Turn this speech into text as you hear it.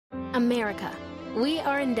America. We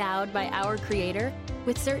are endowed by our Creator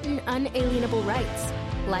with certain unalienable rights: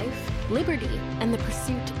 life, liberty, and the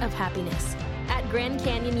pursuit of happiness. At Grand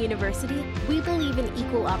Canyon University, we believe in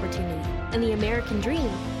equal opportunity, and the American dream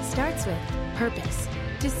starts with purpose.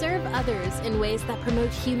 To serve others in ways that promote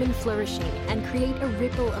human flourishing and create a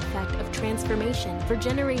ripple effect of transformation for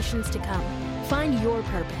generations to come. Find your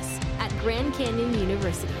purpose at Grand Canyon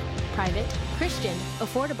University. Private, Christian,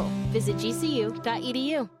 affordable. Visit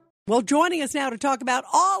gcu.edu. Well, joining us now to talk about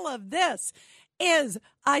all of this is,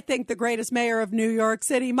 I think, the greatest mayor of New York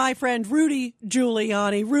City, my friend Rudy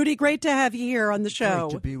Giuliani. Rudy, great to have you here on the show.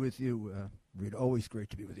 Great to be with you, Rita. Always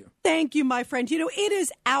great to be with you. Thank you, my friend. You know, it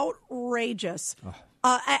is outrageous.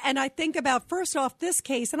 And I think about, first off, this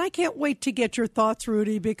case, and I can't wait to get your thoughts,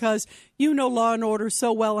 Rudy, because you know law and order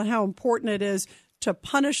so well and how important it is to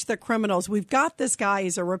punish the criminals. We've got this guy.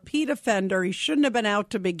 He's a repeat offender. He shouldn't have been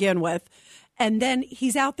out to begin with. And then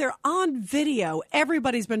he's out there on video.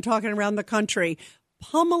 Everybody's been talking around the country,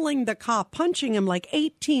 pummeling the cop, punching him like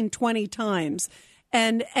 18, 20 times.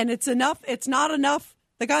 And it's enough. It's not enough.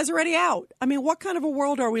 The guy's already out. I mean, what kind of a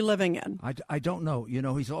world are we living in? I don't know. You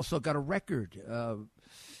know, he's also got a record.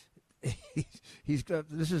 He's got,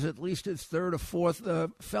 this is at least his third or fourth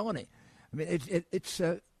felony. I mean, it's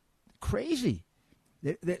crazy.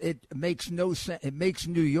 It makes no sense. It makes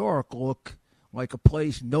New York look like a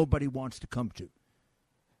place nobody wants to come to.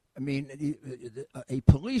 I mean, a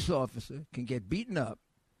police officer can get beaten up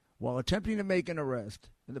while attempting to make an arrest,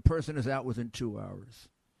 and the person is out within 2 hours.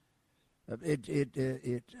 I mean,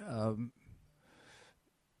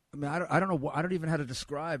 I don't know. I don't even know how to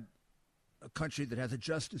describe a country that has a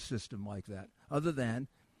justice system like that, other than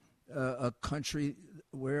a country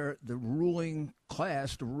where the ruling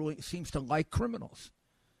class, seems to like criminals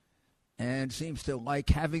and seems to like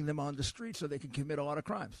having them on the street so they can commit a lot of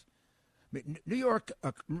crimes. I mean, New York,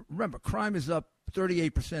 remember, crime is up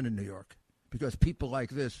 38% in New York because people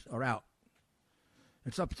like this are out.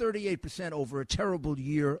 It's up 38% over a terrible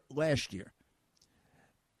year last year.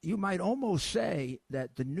 You might almost say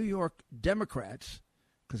that the New York Democrats,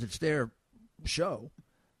 because it's their show,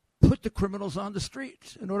 put the criminals on the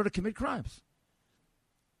streets in order to commit crimes.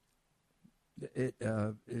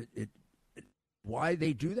 Why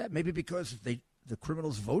they do that? Maybe because the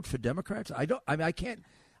criminals vote for Democrats. I can't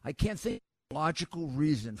think of a logical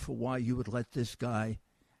reason for why you would let this guy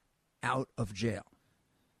out of jail.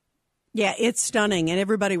 Yeah, it's stunning. And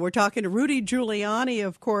everybody, we're talking to Rudy Giuliani,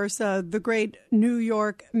 of course, the great New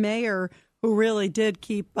York mayor who really did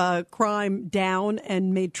keep crime down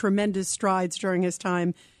and made tremendous strides during his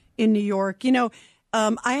time in New York. You know,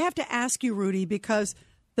 I have to ask you, Rudy, because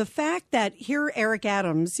the fact that here Eric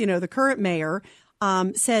Adams, you know, the current mayor,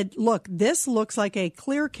 said, look, this looks like a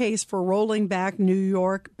clear case for rolling back New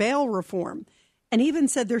York bail reform, and even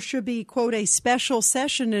said there should be, quote, a special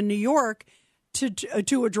session in New York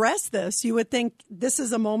to address this. You would think this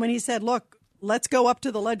is a moment. He said, look, let's go up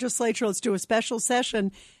to the legislature. Let's do a special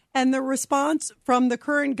session. And the response from the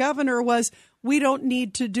current governor was, we don't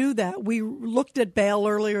need to do that. We looked at bail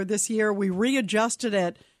earlier this year. We readjusted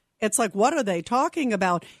it. It's like, what are they talking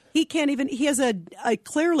about? He can't even, he has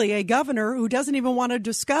clearly a governor who doesn't even want to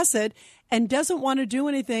discuss it and doesn't want to do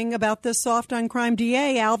anything about this soft on crime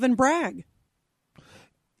DA, Alvin Bragg.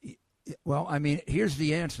 Well, I mean, here's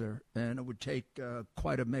the answer, and it would take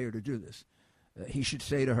quite a mayor to do this. He should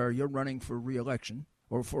say to her, you're running for re-election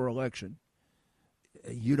or for election.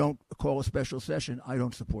 You don't call a special session, I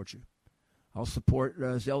don't support you. I'll support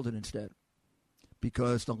Zeldin instead,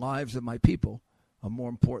 because the lives of my people are more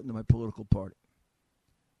important than my political party.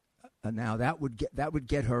 Now that would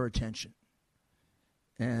get her attention,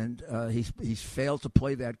 and he's failed to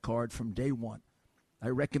play that card from day one. I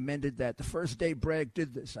recommended that the first day Bragg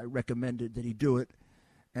did this. I recommended that he do it,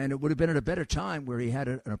 and it would have been at a better time where he had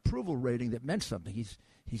an approval rating that meant something.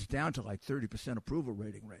 He's down to like 30% approval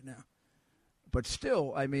rating right now, but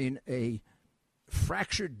still, I mean, a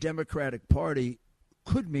fractured Democratic Party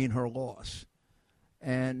could mean her loss.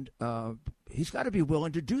 And he's got to be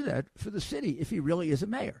willing to do that for the city if he really is a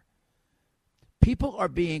mayor. People are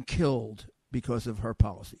being killed because of her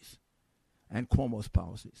policies and Cuomo's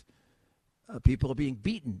policies. People are being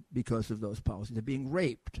beaten because of those policies. They're being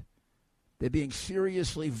raped. They're being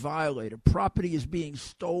seriously violated. Property is being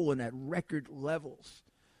stolen at record levels.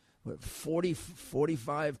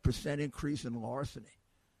 45% increase in larceny.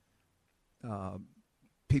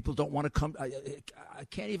 People don't want to come. I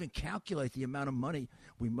can't even calculate the amount of money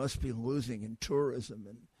we must be losing in tourism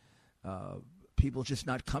and people just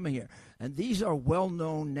not coming here. And these are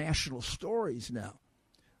well-known national stories now.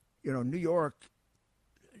 You know, New York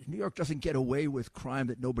doesn't get away with crime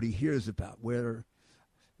that nobody hears about, where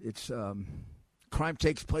it's crime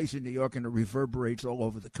takes place in New York and it reverberates all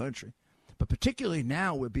over the country. But particularly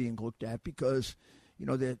now we're being looked at because,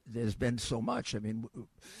 there's been so much. I mean,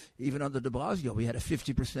 even under de Blasio, we had a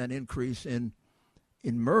 50% increase in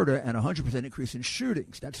murder and a 100% increase in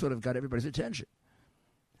shootings. That sort of got everybody's attention.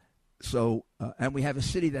 So, and we have a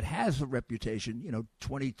city that has a reputation,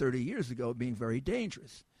 20, 30 years ago, being very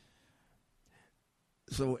dangerous.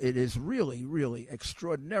 So it is really, really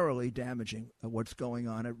extraordinarily damaging what's going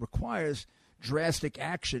on. It requires drastic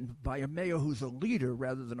action by a mayor who's a leader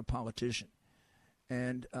rather than a politician.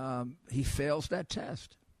 And he fails that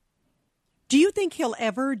test. Do you think he'll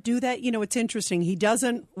ever do that? It's interesting. He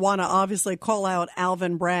doesn't want to obviously call out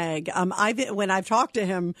Alvin Bragg. When I've talked to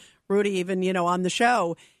him, Rudy, even, on the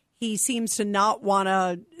show, he seems to not want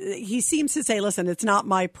to. He seems to say, listen, it's not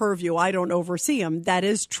my purview. I don't oversee him. That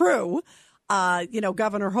is true.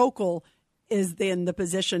 Governor Hochul is in the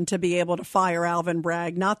position to be able to fire Alvin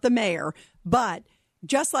Bragg, not the mayor. But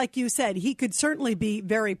just like you said, he could certainly be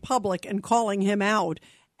very public in calling him out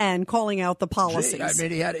and calling out the policies. I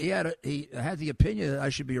mean, he had the opinion that I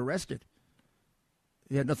should be arrested.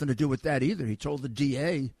 He had nothing to do with that either. He told the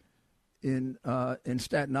DA in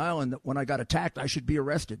Staten Island that when I got attacked, I should be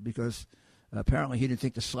arrested because apparently he didn't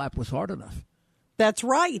think the slap was hard enough. That's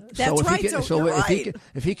right.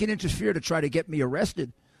 If he can interfere to try to get me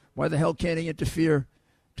arrested, why the hell can't he interfere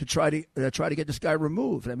to try to get this guy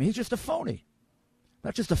removed? I mean, he's just a phony.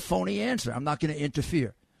 That's just a phony answer. I'm not going to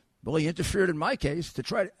interfere. Well, he interfered in my case to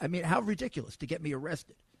try to. I mean, how ridiculous to get me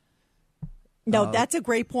arrested. No, that's a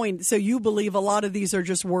great point. So you believe a lot of these are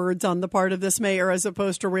just words on the part of this mayor as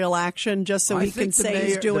opposed to real action, just so he can say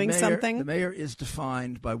he's doing something? The mayor is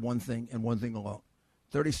defined by one thing and one thing alone: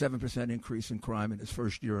 37% increase in crime in his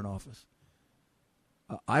first year in office.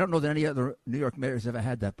 I don't know that any other New York mayor has ever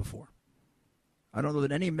had that before. I don't know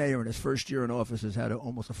that any mayor in his first year in office has had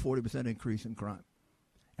almost a 40% increase in crime.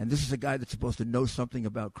 And this is a guy that's supposed to know something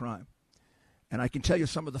about crime. And I can tell you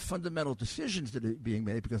some of the fundamental decisions that are being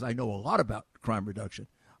made, because I know a lot about crime reduction,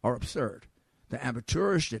 are absurd. They're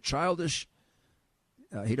amateurish, they're childish.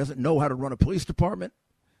 He doesn't know how to run a police department.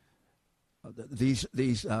 These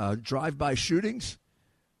drive-by shootings,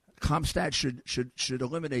 CompStat should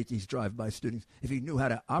eliminate these drive-by shootings if he knew how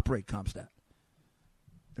to operate CompStat.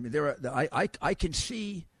 I mean, I can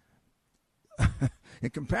see,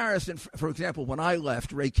 in comparison, for example, when I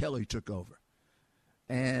left, Ray Kelly took over.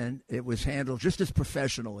 And it was handled just as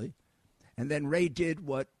professionally. And then Ray did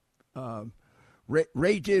what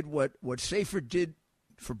Ray did what Safer did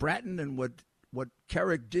for Bratton and what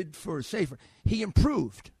Kerrick did for Safer. He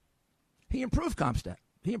improved. He improved CompStat.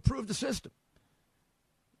 He improved the system.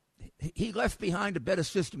 He left behind a better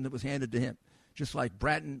system that was handed to him, just like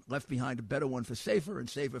Bratton left behind a better one for Safer and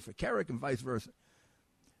Safer for Kerrick and vice versa.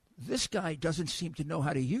 This guy doesn't seem to know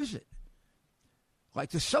how to use it. Like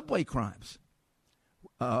the subway crimes.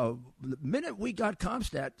 The minute we got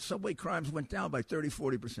CompStat, subway crimes went down by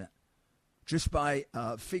 30-40%, just by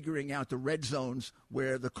figuring out the red zones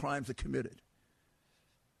where the crimes are committed.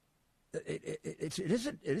 It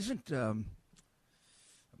isn't.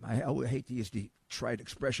 I hate to use the trite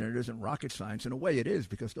expression. It isn't rocket science. In a way, it is,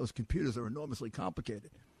 because those computers are enormously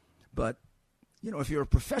complicated. But if you're a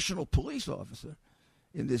professional police officer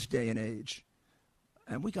in this day and age,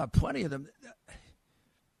 and we got plenty of them,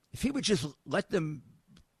 if he would just let them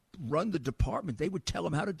run the department, they would tell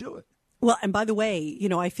him how to do it. Well, and by the way,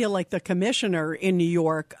 I feel like the commissioner in New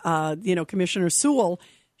York, Commissioner Sewell,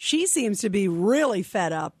 she seems to be really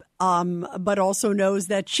fed up, but also knows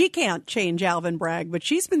that she can't change Alvin Bragg, but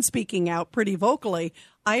she's been speaking out pretty vocally.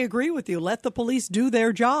 I agree with you. Let the police do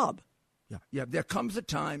their job. Yeah. There comes a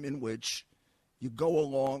time in which you go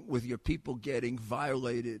along with your people getting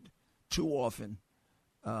violated too often,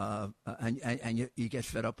 and you get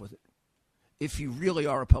fed up with it. If you really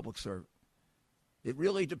are a public servant, it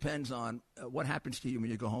really depends on what happens to you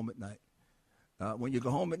when you go home at night. When you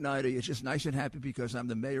go home at night, are you just nice and happy because I'm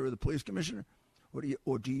the mayor or the police commissioner?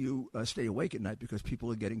 Or do you stay awake at night because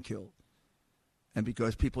people are getting killed and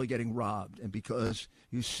because people are getting robbed and because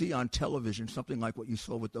you see on television something like what you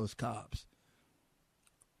saw with those cops?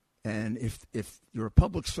 And if you're a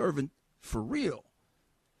public servant for real,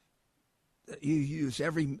 you use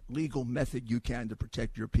every legal method you can to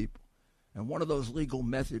protect your people. And one of those legal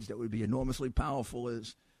methods that would be enormously powerful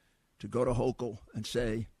is to go to Hochul and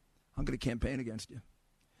say, I'm going to campaign against you.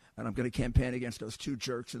 And I'm going to campaign against those two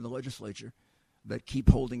jerks in the legislature that keep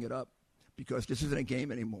holding it up, because this isn't a game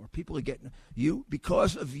anymore. People are getting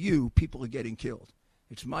because of you, people are getting killed.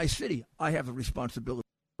 It's my city. I have a responsibility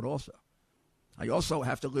for it also. I also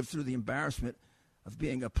have to live through the embarrassment of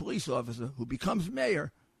being a police officer who becomes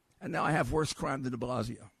mayor And now I have worse crime than de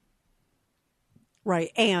Blasio.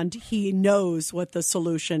 Right, and he knows what the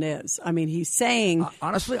solution is. I mean, he's saying...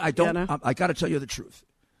 honestly, I don't... I got to tell you the truth.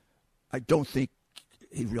 I don't think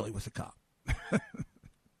he really was a cop.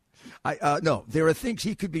 No, there are things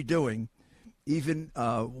he could be doing, even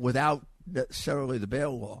without necessarily the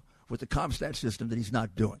bail law, with the CompStat system that he's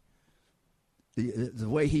not doing. The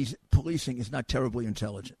way he's policing is not terribly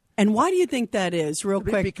intelligent. And why do you think that is, real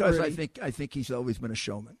quick? Because Rudy? I think he's always been a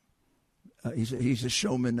showman. He's a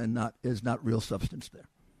showman, and there's not real substance there.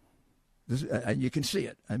 And you can see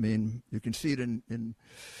it. I mean, you can see it in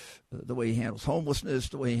the way he handles homelessness,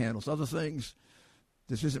 the way he handles other things.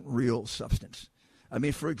 This isn't real substance. I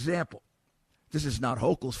mean, for example, this is not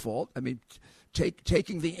Hochul's fault. I mean,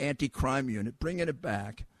 taking the anti-crime unit, bringing it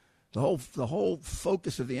back. The whole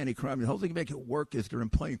focus of the anti-crime unit, the whole thing to make it work is they're in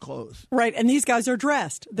plain clothes. Right, and these guys are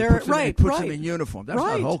dressed. They're He puts them in uniform. That's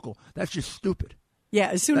not Hochul. That's just stupid. Yeah,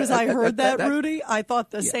 as soon as I heard that, Rudy, I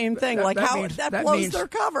thought the same thing. That blows their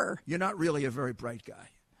cover. You're not really a very bright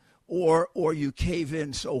guy, or you cave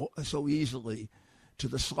in so easily to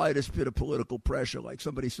the slightest bit of political pressure, like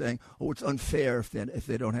somebody saying, "Oh, it's unfair if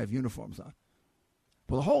they don't have uniforms on."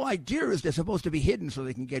 Well, the whole idea is they're supposed to be hidden so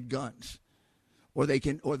they can get guns, or they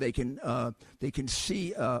can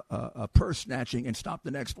see a purse snatching and stop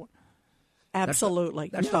the next one.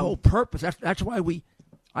 Absolutely, that's the whole purpose. That's why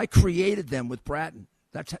I created them with Bratton.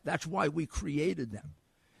 That's why we created them.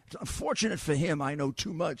 It's unfortunate for him. I know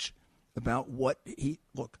too much about what he...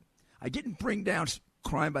 Look, I didn't bring down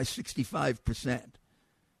crime by 65%,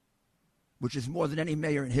 which is more than any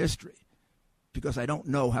mayor in history, because I don't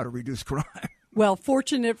know how to reduce crime. Well,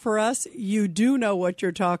 fortunate for us, you do know what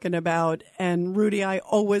you're talking about. And, Rudy, I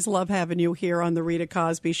always love having you here on the Rita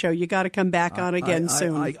Cosby Show. You got to come back on again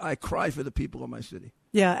soon. I cry for the people of my city.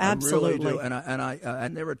 Yeah, absolutely. I really do.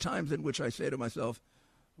 And there are times in which I say to myself,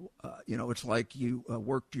 it's like you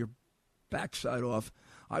worked your backside off.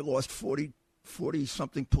 I lost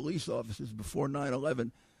 40-something police officers before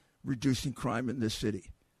 9/11, reducing crime in this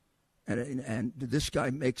city. And this guy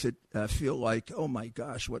makes it feel like, oh, my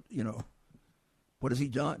gosh, what has he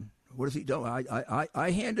done? What has he done?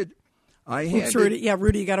 I handed...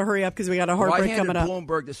 Rudy, you got to hurry up because we got a hard break coming up. I handed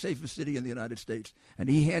Bloomberg the safest city in the United States, and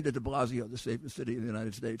he handed de Blasio the safest city in the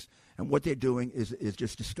United States. And what they're doing is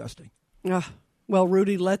just disgusting. Well,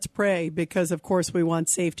 Rudy, let's pray because, of course, we want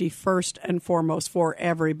safety first and foremost for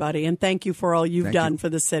everybody. And thank you for all you've done for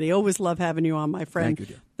the city. Always love having you on, my friend. Thank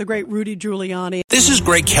you, dear. The great Rudy Giuliani. This is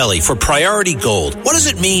Greg Kelly for Priority Gold. What does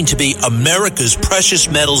it mean to be America's precious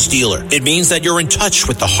metals dealer? It means that you're in touch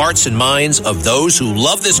with the hearts and minds of those who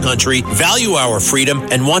love this country, value our freedom,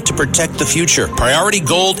 and want to protect the future. Priority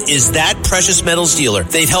Gold is that precious metals dealer.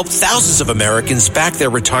 They've helped thousands of Americans back their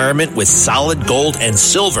retirement with solid gold and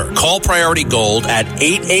silver. Call Priority Gold at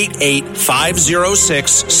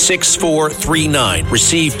 888-506-6439.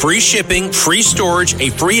 Receive free shipping, free storage, a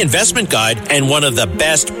free investment guide, and one of the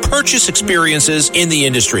best purchase experiences in the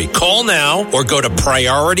industry. Call now or go to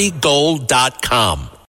PriorityGold.com.